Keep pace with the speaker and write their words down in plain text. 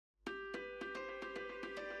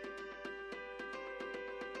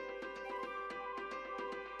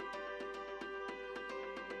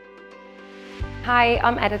Hi,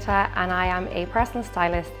 I'm Edita and I am a personal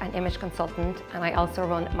stylist and image consultant, and I also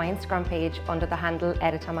run my Instagram page under the handle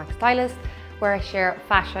Edita Mac Stylist, where I share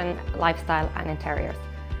fashion, lifestyle and interiors.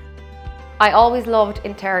 I always loved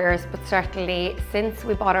interiors, but certainly since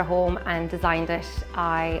we bought our home and designed it,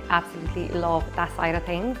 I absolutely love that side of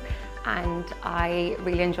things, and I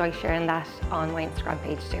really enjoy sharing that on my Instagram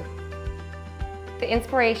page too. The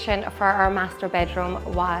inspiration for our master bedroom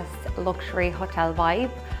was luxury hotel vibe.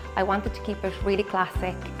 I wanted to keep it really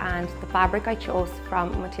classic, and the fabric I chose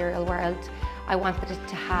from Material World, I wanted it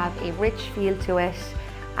to have a rich feel to it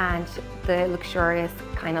and the luxurious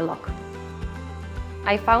kind of look.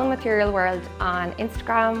 I found Material World on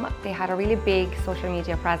Instagram. They had a really big social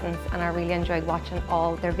media presence and I really enjoyed watching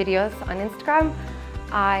all their videos on Instagram.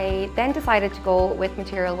 I then decided to go with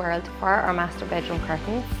Material World for our master bedroom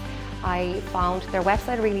curtains. I found their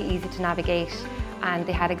website really easy to navigate, and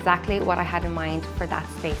they had exactly what I had in mind for that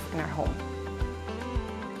space in our home.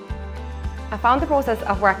 I found the process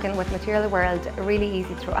of working with Material World really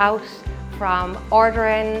easy throughout, from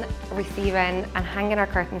ordering, receiving and hanging our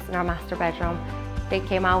curtains in our master bedroom. They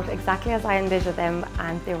came out exactly as I envisioned them,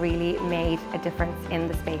 and they really made a difference in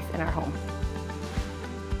the space in our home.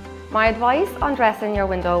 My advice on dressing your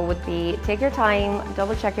window would be take your time,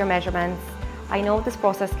 double check your measurements. I know this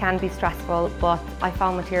process can be stressful, but I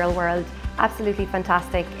found Material World absolutely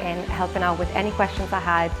fantastic in helping out with any questions I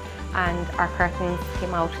had, and our curtains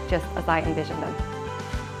came out just as I envisioned them.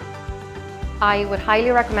 I would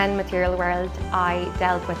highly recommend Material World. I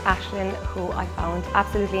dealt with Ashlyn, who I found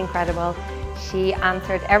absolutely incredible. She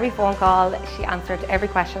answered every phone call, she answered every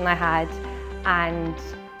question I had, and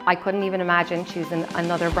I couldn't even imagine choosing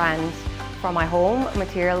another brand for my home.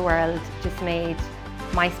 Material World just made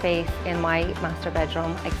my space in my master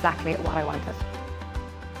bedroom exactly what I wanted.